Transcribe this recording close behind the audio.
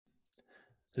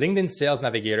LinkedIn Sales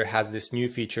Navigator has this new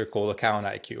feature called Account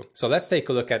IQ. So let's take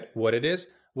a look at what it is,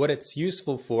 what it's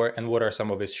useful for, and what are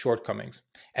some of its shortcomings.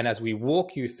 And as we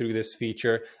walk you through this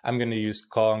feature, I'm going to use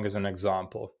Kong as an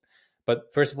example.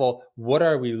 But first of all, what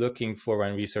are we looking for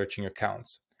when researching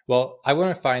accounts? Well, I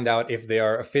want to find out if they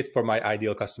are a fit for my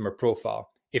ideal customer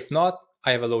profile. If not,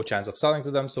 I have a low chance of selling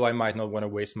to them, so I might not want to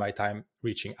waste my time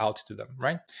reaching out to them,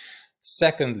 right?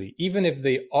 Secondly, even if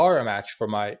they are a match for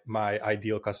my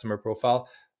ideal customer profile,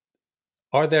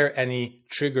 are there any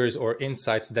triggers or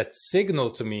insights that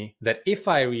signal to me that if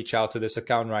I reach out to this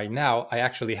account right now, I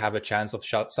actually have a chance of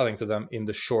selling to them in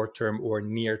the short term or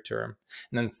near term?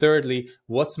 And then thirdly,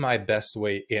 what's my best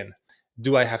way in?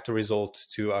 Do I have to resort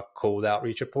to a cold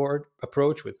outreach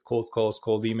approach with cold calls,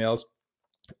 cold emails?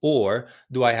 Or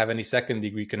do I have any second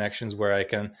degree connections where I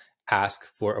can ask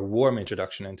for a warm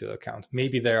introduction into the account?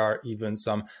 Maybe there are even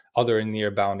some other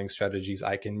near bounding strategies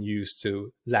I can use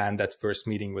to land that first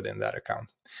meeting within that account.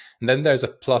 And then there's a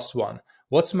plus one.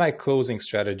 What's my closing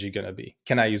strategy going to be?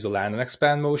 Can I use a land and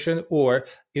expand motion, or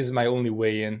is my only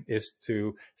way in is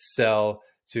to sell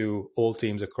to all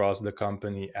teams across the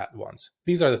company at once?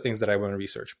 These are the things that I want to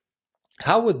research.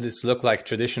 How would this look like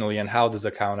traditionally, and how does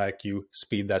Account IQ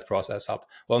speed that process up?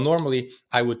 Well, normally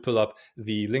I would pull up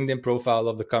the LinkedIn profile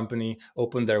of the company,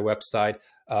 open their website,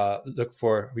 look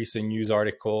for recent news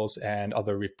articles and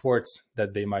other reports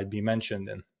that they might be mentioned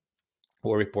in,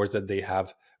 or reports that they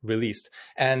have released.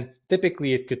 And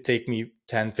typically it could take me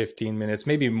 10, 15 minutes,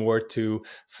 maybe more, to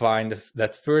find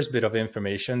that first bit of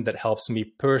information that helps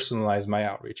me personalize my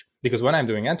outreach. Because when I'm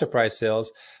doing enterprise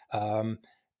sales,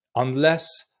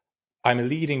 unless I'm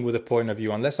leading with a point of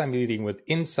view, unless I'm leading with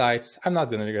insights, I'm not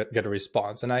going to get a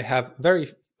response. And I have very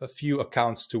few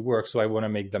accounts to work, so I want to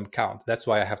make them count. That's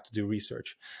why I have to do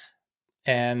research.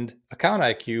 And Account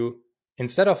IQ,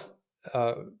 instead of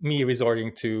me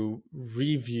resorting to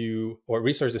review or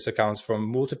research these accounts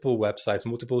from multiple websites,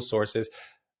 multiple sources,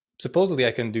 supposedly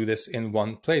I can do this in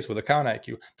one place with Account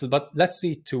IQ. But let's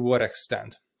see to what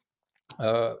extent.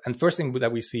 And first thing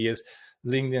that we see is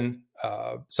LinkedIn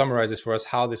summarizes for us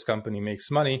how this company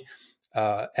makes money.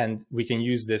 And we can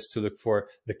use this to look for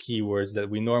the keywords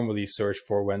that we normally search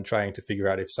for when trying to figure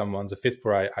out if someone's a fit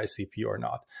for ICP or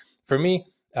not. For me,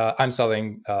 I'm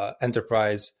selling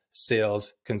enterprise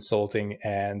sales, consulting,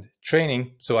 and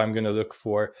training. So I'm going to look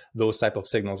for those type of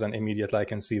signals, and immediately I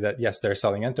can see that, yes, they're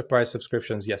selling enterprise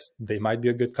subscriptions. Yes, they might be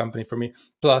a good company for me.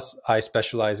 Plus, I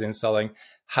specialize in selling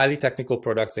highly technical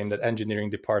products aimed at engineering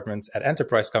departments at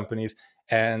enterprise companies.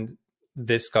 And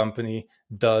this company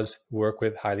does work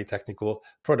with highly technical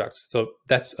products. So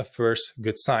that's a first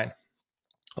good sign.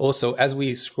 Also, as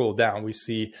we scroll down, we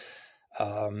see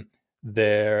what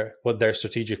their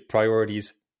strategic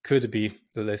priorities could be,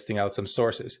 listing out some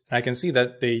sources. And I can see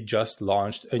that they just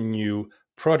launched a new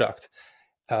product.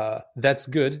 That's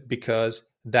good, because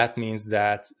that means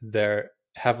that they're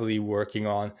heavily working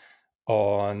on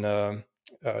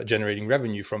generating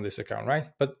revenue from this account, right?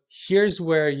 But here's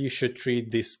where you should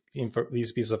treat these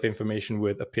pieces of information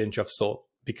with a pinch of salt,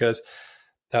 because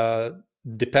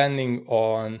depending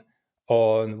on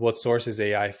what sources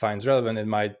AI finds relevant, it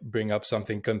might bring up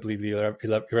something completely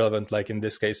irrelevant, like in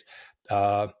this case,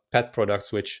 pet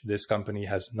products, which this company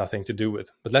has nothing to do with.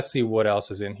 But let's see what else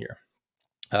is in here.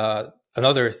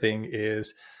 Another thing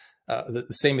is the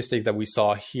same mistake that we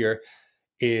saw here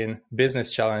in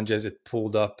business challenges. It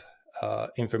pulled up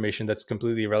information that's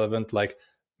completely irrelevant, like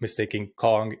mistaking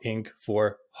Kong Inc.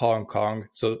 for Hong Kong.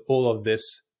 So all of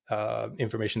this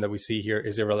information that we see here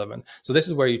is irrelevant. So this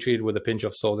is where you treat it with a pinch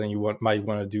of salt, and you might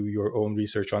want to do your own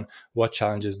research on what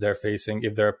challenges they're facing.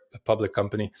 If they're a public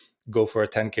company, go for a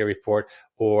 10K report,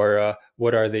 or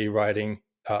what are they writing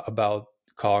about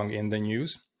Kong in the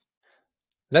news.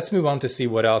 Let's move on to see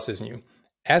what else is new.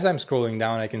 As I'm scrolling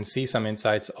down, I can see some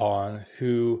insights on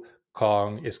who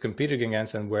Kong is competing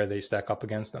against and where they stack up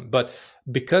against them. But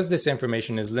because this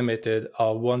information is limited,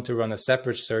 I'll want to run a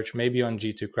separate search, maybe on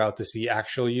G2 Crowd, to see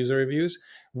actual user reviews.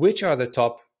 Which are the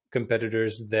top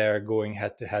competitors they're going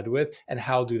head to head with, and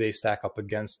how do they stack up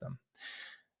against them?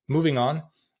 Moving on,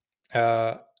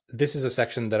 this is a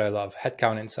section that I love,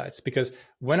 headcount insights, because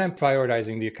when I'm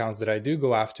prioritizing the accounts that I do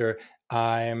go after,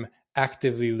 I'm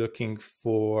actively looking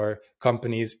for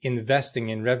companies investing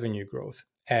in revenue growth.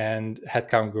 And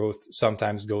headcount growth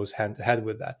sometimes goes hand to hand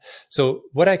with that. So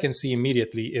what I can see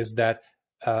immediately is that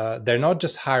they're not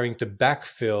just hiring to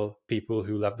backfill people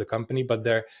who left the company, but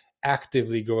they're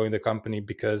actively growing the company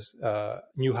because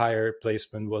new hire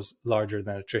placement was larger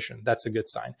than attrition. That's a good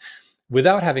sign.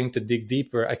 Without having to dig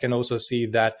deeper, I can also see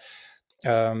that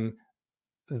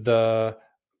the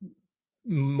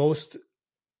most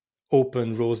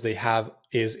open roles they have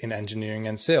is in engineering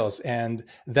and sales. And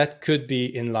that could be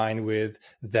in line with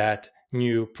that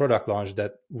new product launch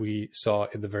that we saw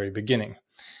at the very beginning.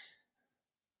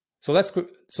 So let's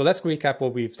recap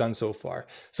what we've done so far.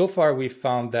 So far, we've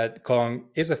found that Kong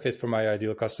is a fit for my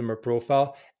ideal customer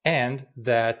profile, and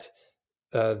that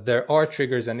there are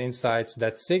triggers and insights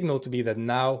that signal to me that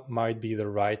now might be the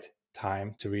right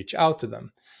time to reach out to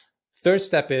them. Third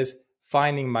step is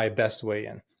finding my best way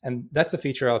in. And that's a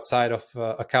feature outside of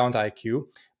Account IQ,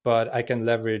 but I can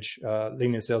leverage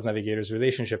LinkedIn Sales Navigator's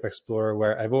Relationship Explorer,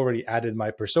 where I've already added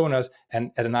my personas,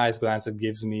 and at an eye's glance, it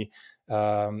gives me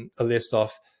a list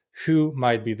of who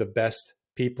might be the best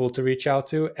people to reach out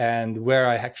to, and where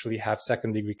I actually have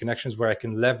second degree connections where I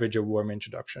can leverage a warm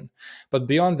introduction. But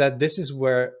beyond that, this is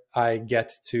where I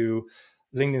get to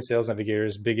LinkedIn Sales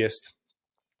Navigator's biggest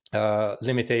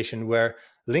limitation, where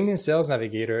LinkedIn Sales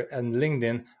Navigator and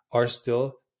LinkedIn are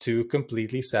still two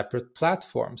completely separate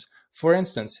platforms. For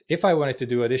instance, if I wanted to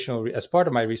do additional, as part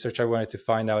of my research, I wanted to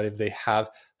find out if they have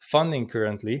funding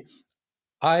currently,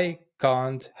 I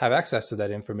can't have access to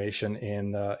that information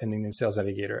in LinkedIn Sales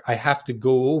Navigator. I have to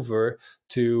go over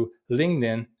to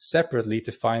LinkedIn separately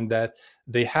to find that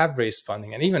they have raised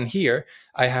funding. And even here,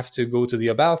 I have to go to the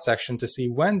About section to see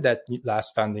when that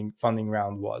last funding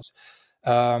round was.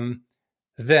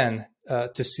 Then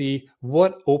to see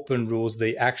what open roles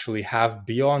they actually have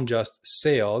beyond just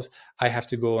sales, I have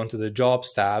to go onto the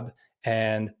Jobs tab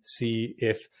and see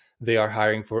if they are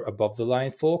hiring for above the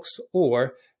line folks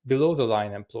or below the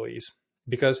line employees,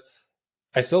 because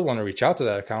I still want to reach out to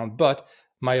that account, but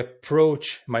my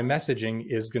approach, my messaging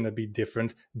is going to be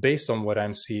different based on what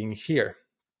I'm seeing here.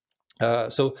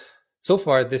 So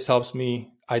far, this helps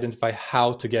me identify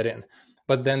how to get in.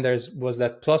 But then was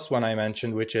that plus one I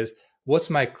mentioned, which is what's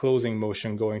my closing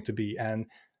motion going to be? And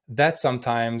that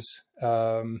sometimes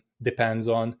depends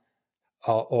on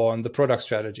the product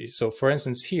strategy. So for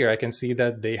instance, here I can see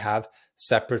that they have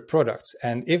separate products.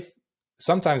 And if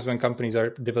sometimes when companies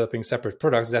are developing separate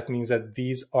products, that means that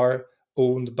these are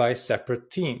owned by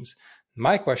separate teams.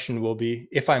 My question will be,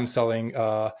 if I'm selling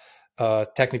a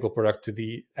technical product to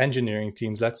the engineering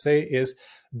teams, let's say, is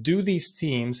do these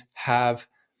teams have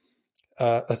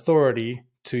authority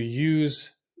to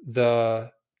use the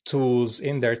tools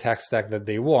in their tech stack that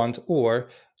they want, or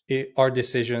are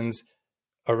decisions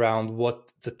around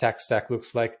what the tech stack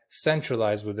looks like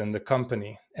centralized within the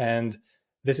company? And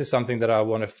this is something that I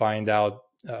want to find out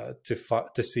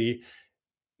to see,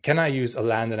 can I use a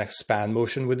land and expand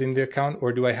motion within the account,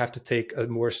 or do I have to take a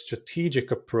more strategic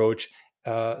approach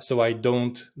so I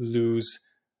don't lose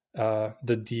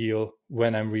the deal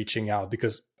when I'm reaching out?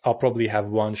 Because I'll probably have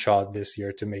one shot this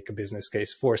year to make a business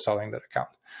case for selling that account.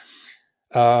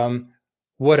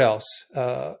 What else?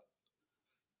 So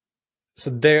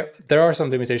there are some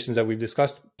limitations that we've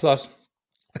discussed. Plus,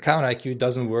 Account IQ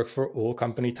doesn't work for all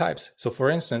company types. So for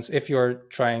instance, if you're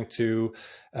trying to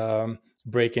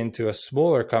break into a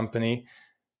smaller company,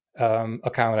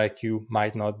 Account IQ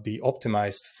might not be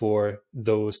optimized for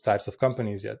those types of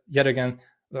companies then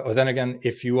again,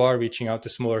 if you are reaching out to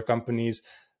smaller companies,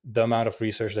 the amount of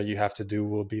research that you have to do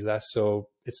will be less. So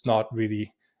it's not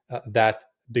really that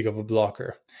big of a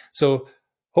blocker. So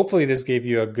hopefully this gave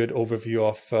you a good overview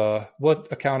of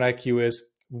what Account IQ is,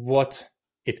 what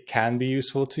it can be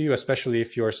useful to you, especially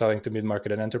if you're selling to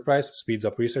mid-market and enterprise. Speeds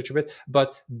up research a bit,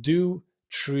 but do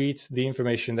treat the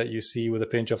information that you see with a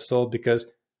pinch of salt,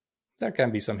 because there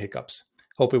can be some hiccups.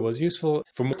 Hope it was useful.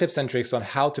 For more tips and tricks on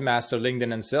how to master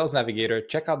LinkedIn and Sales Navigator,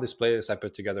 check out this playlist I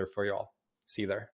put together for y'all. See you there.